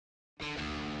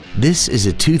This is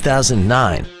a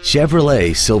 2009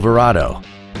 Chevrolet Silverado.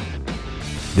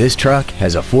 This truck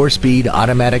has a 4-speed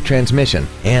automatic transmission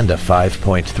and a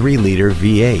 5.3-liter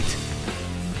V8.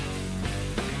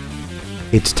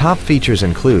 Its top features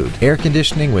include air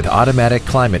conditioning with automatic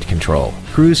climate control,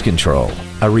 cruise control,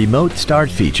 a remote start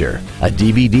feature, a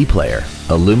DVD player,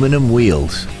 aluminum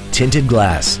wheels, tinted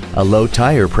glass, a low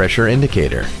tire pressure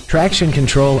indicator, traction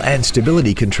control and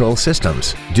stability control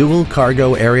systems, dual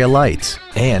cargo area lights,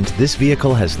 and this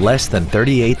vehicle has less than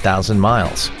 38,000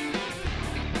 miles.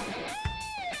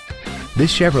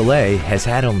 This Chevrolet has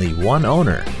had only one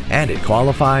owner and it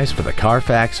qualifies for the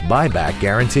Carfax buyback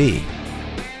guarantee.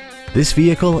 This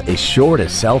vehicle is sure to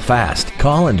sell fast.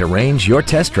 Call and arrange your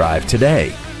test drive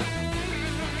today.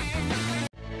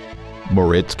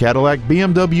 Moritz Cadillac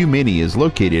BMW Mini is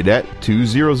located at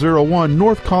 2001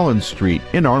 North Collins Street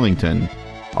in Arlington.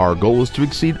 Our goal is to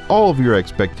exceed all of your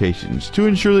expectations to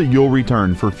ensure that you'll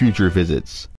return for future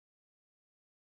visits.